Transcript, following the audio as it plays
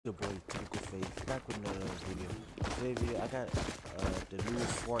Your boy Typical Faze back with another video. Today's video I got the new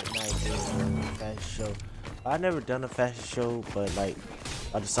Fortnite fashion show. I never done a fashion show, but like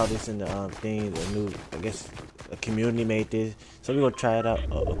I just saw this in the thing. The new, I guess, a community made this, so we gonna try it out.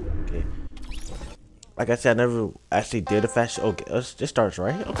 Okay. Like I said, I never actually did a fashion. Okay, this starts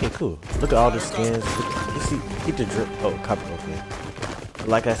right. Okay, cool. Look at all the skins. You see, get the drip. Oh, copy. Okay.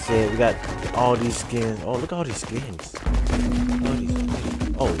 Like I said, we got all these skins. Oh, look at all these skins. All these.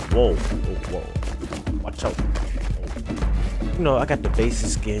 Oh, whoa, whoa. Watch out. You know, I got the basic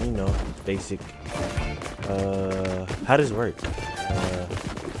skin, you know, basic. How does it work?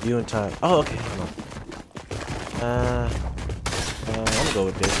 View in time. Oh, okay, hold on. I'm gonna go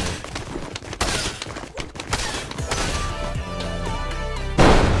with this one.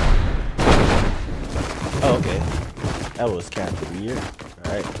 Oh, okay. That was kind of weird.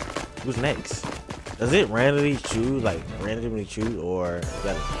 Alright. Who's next? Does it randomly choose, or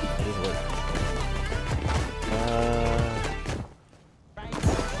that doesn't work?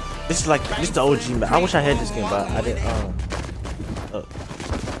 This is the OG map. I wish I had this game, but I didn't.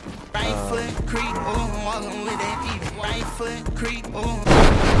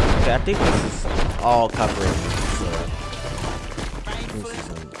 Okay, I think this is all copyrighted.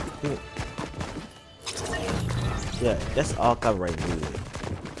 So, yeah, that's all copyrighted music.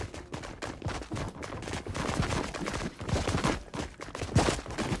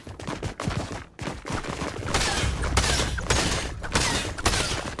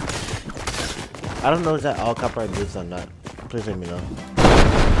 I don't know if that all copyright music or not. Please let me know.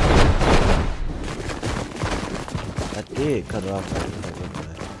 I did cut it off.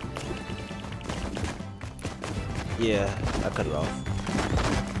 Yeah, I cut it off.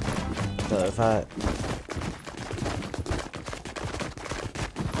 So if I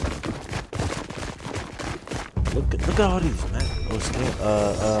look at all these, man. Oh, skin.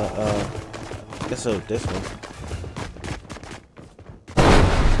 Guess so. This one.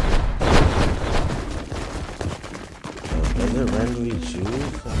 Does it randomly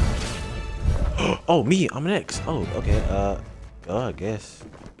choose? Oh, me, I'm next. Oh, okay. I guess.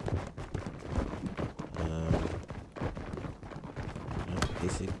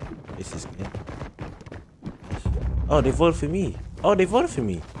 Basic skin. Oh, they voted for me.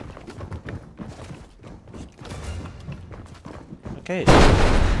 Okay.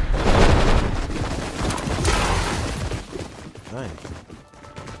 Nice.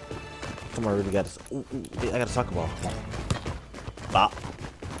 Someone really got this. Ooh, I got a soccer ball. Bop.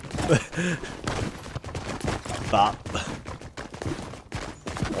 Bop.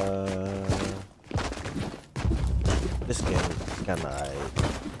 This game is kinda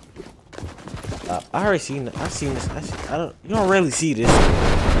I already seen it. I've seen this. You don't really see this.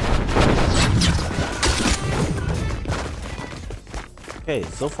 Okay,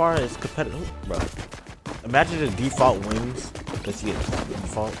 so far it's competitive, bro. Imagine the default wins. Let's get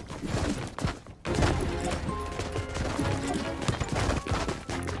default.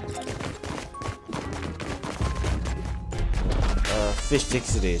 Fish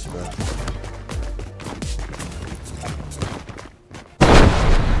sticks it is, bro. Alright,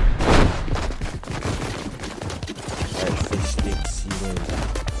 fish sticks, you win.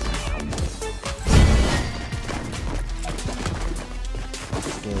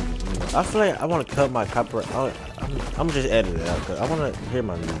 I feel like I want to cut my copyright. I'm just edit it out because I want to hear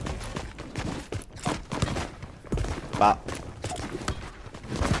my music. Bop.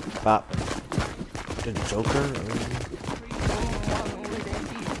 Bop. The Joker.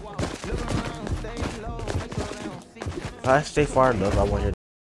 If I stay far enough, I want to hear.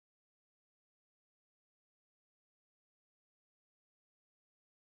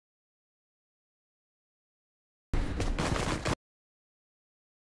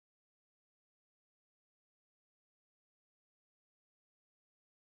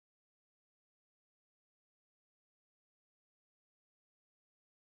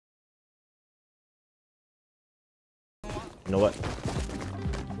 You know what?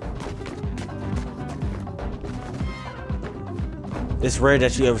 It's rare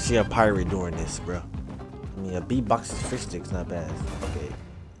that you ever see a pirate doing this, bro. I mean, a beatbox is fish sticks, not bad.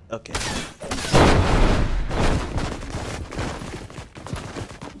 Okay.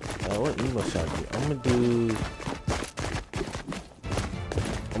 What emo shot do? I'm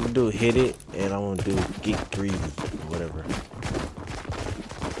gonna do hit it, and I'm gonna do get greedy, whatever.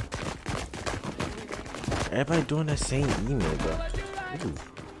 Everybody doing that same email, bro. Ooh.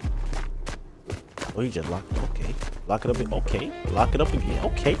 Oh, you just locked it. Okay. Lock it up. Okay. Lock it up again.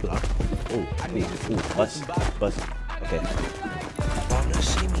 Okay. Lock. Ooh. Bust. Okay. Wanna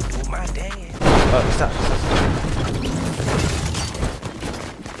see me do my dance? Stop.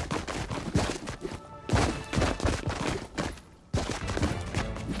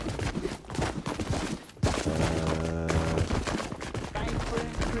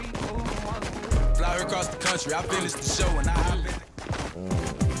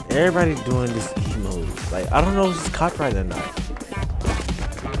 Everybody doing this emote. Like, I don't know if it's copyright or not.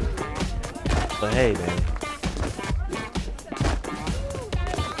 But hey, man.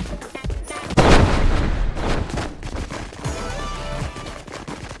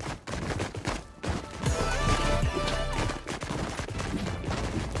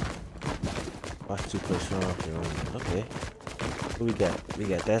 Watch 2 push on. Okay. What we got? We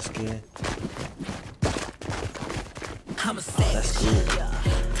got that skin. Oh, that's good.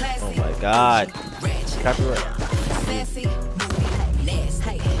 Oh my god. Copyright.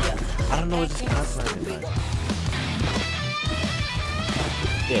 I don't know what this copyright is like.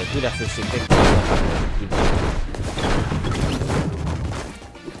 Yeah, do that for shit. You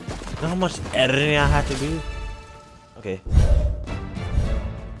know how much editing I have to do? Okay.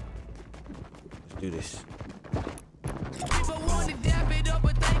 Let's do this.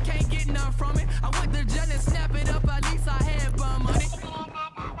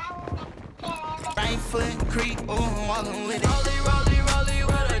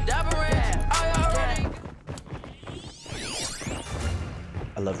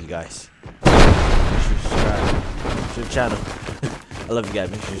 I love you guys. Make sure you subscribe to the channel. I love you guys.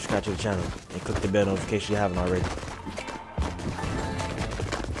 Make sure you subscribe to the channel and click the bell notification if you haven't already.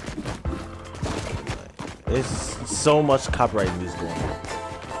 There's so much copyright music going on.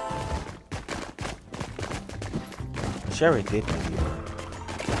 Sherry did.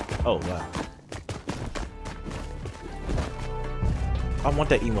 Oh wow. I want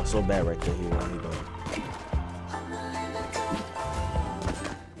that emo so bad right there. What he doing?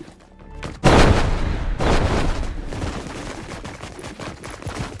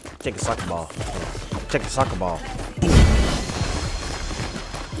 Take a soccer ball. Take a soccer ball. Boom.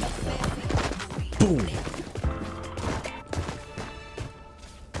 Boom.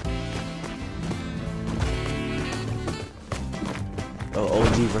 Oh,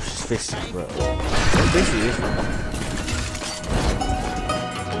 OG versus Fishy, bro. Fishy is.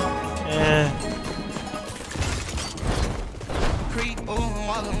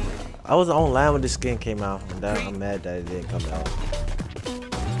 I was online when this skin came out, and I'm mad that it didn't come out.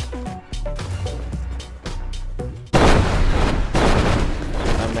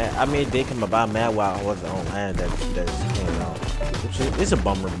 I mean, they came about mad while I wasn't online that it came out. Which is a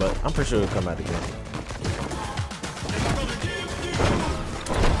bummer, but I'm pretty sure it'll come out again.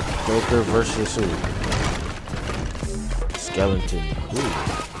 Joker versus who? Skeleton. Ooh.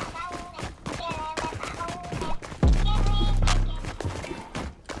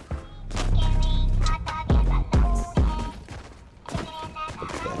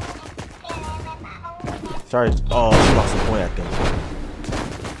 Sorry. Oh, she lost a point, I think.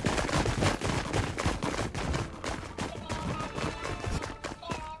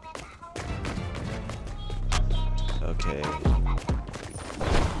 Okay.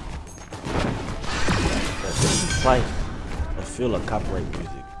 This is like a feel of copyright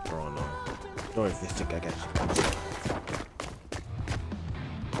music going on. Story fistic, I got you.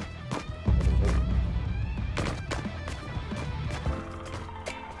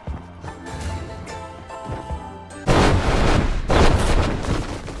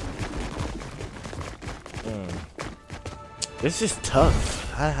 This is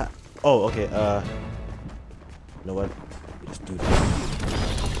tough. Oh, okay. You know what? Let's do this.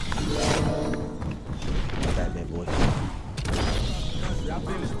 Batman boy.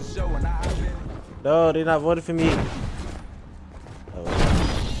 No, they're not voting for me.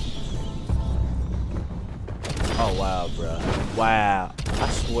 Oh wow, bro. Wow. I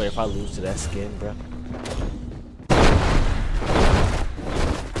swear, if I lose to that skin, bro.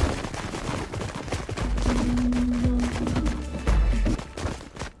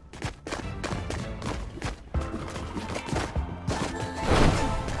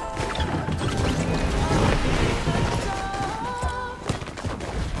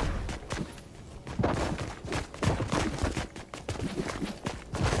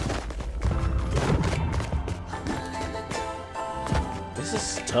 This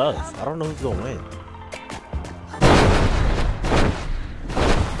is tough. I don't know who's gonna win.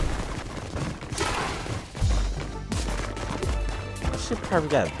 This shit probably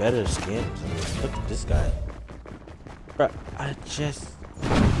got better skins. Look at this guy. Bro, I'm just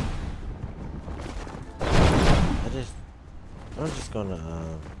gonna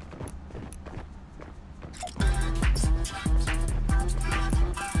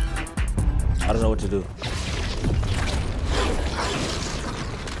I don't know what to do.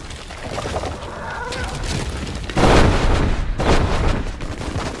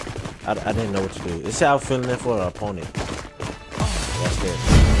 I didn't know what to do. It said I was feeling it for an opponent. That's good.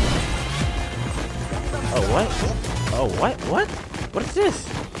 Oh, what? Oh, what? What? What is this?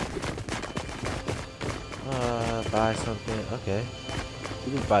 Buy something. Okay.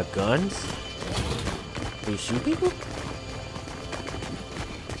 You can buy guns? Do you shoot people?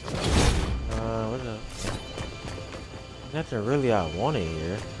 What the? Nothing really I wanted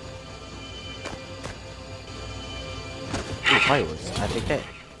here. Ooh, fireworks. I take that.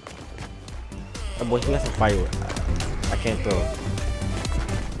 Oh boy, he got some fireworks. I can't throw.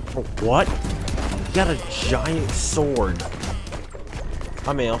 Oh, what? He got a giant sword.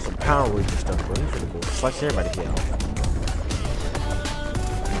 I mean, on some Power Ranger stuff, bro. He's gonna go slice everybody down.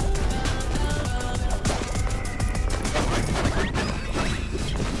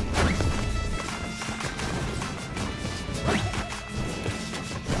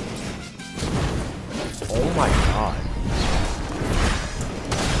 Oh my god.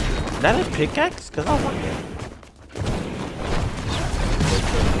 Is that a pickaxe? Cause I want it.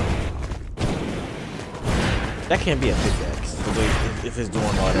 That can't be a pickaxe. The way if it's doing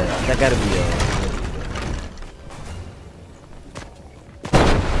all that, that gotta be a.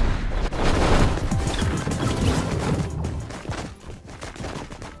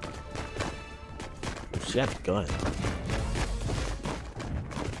 She got a gun.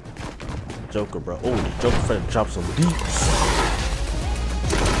 Joker, bro. Oh, the Joker finna drop some beats.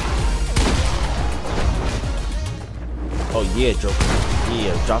 Oh yeah, Joker.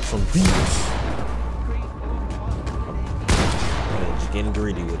 Yeah, drop some beats. Man, just getting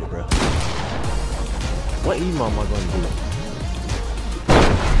greedy with it, bro. What email am I gonna do?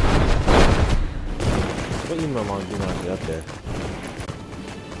 What email am I gonna do when I get up there?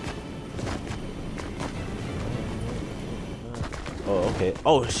 Oh, okay.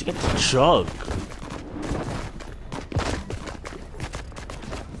 Oh, she got the jug.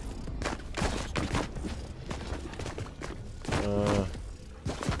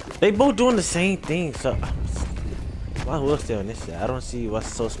 They both doing the same thing, so why will stay on this side? I don't see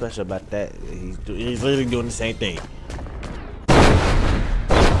what's so special about that. He's literally doing the same thing.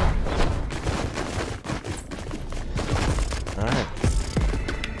 Alright.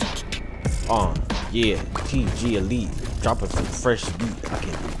 Yeah, TG Elite. Dropping some fresh beat. I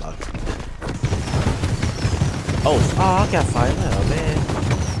can't do about it. Oh, I got fire now, man.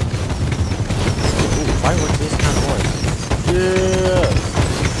 Ooh, fireworks is kind of hard. Yeah!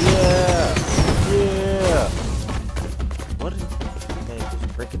 Yeah! Yeah! What is it? Man,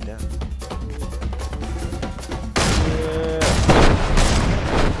 just break it down. Yeah!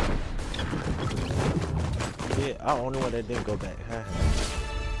 Yeah, I don't know why that didn't go back.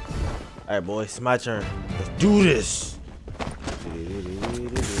 Alright, boys, it's my turn. Let's do this!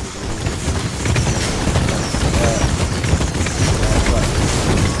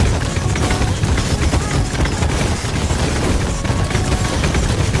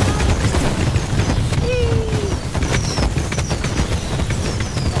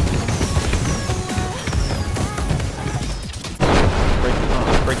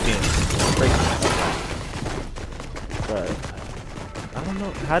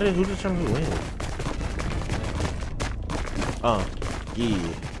 Who determined who wins? Yeah.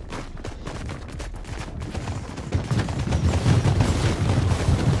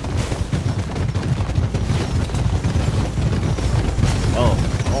 Oh,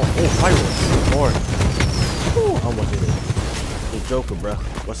 fireworks. More. Almost did it. Hey, Joker, bro.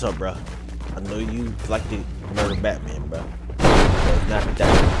 What's up, bro? I know you like to murder Batman, bro. But not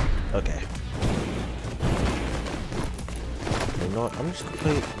that. Okay. You know what? I'm just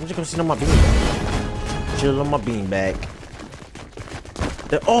gonna sit on my beanbag. Chill on my beanbag.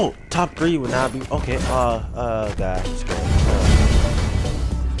 Oh, top 3 would not be okay. God, I'm scared.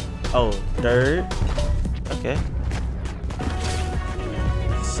 Oh, 3rd. Okay.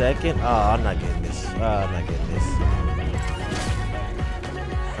 2nd. Oh, I'm not getting this. I'm not getting this.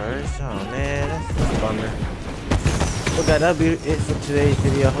 1st. Oh man, that's a bummer. Okay, that'll be it for today's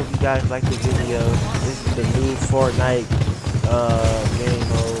video. I hope you guys liked the video. This is the new Fortnite game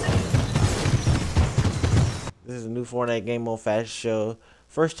mode. This is a new Fortnite game mode fashion show.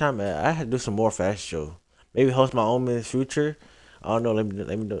 First time I had to do some more fashion show. Maybe host my own in the future. I don't know.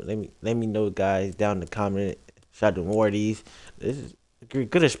 Let me know, guys, down in the comment. Should I do more of these? This is a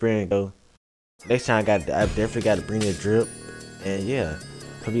good experience though. Next time I definitely got to bring the drip. And yeah,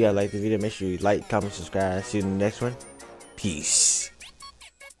 hope you guys like the video. Make sure you like, comment, subscribe. See you in the next one. Peace.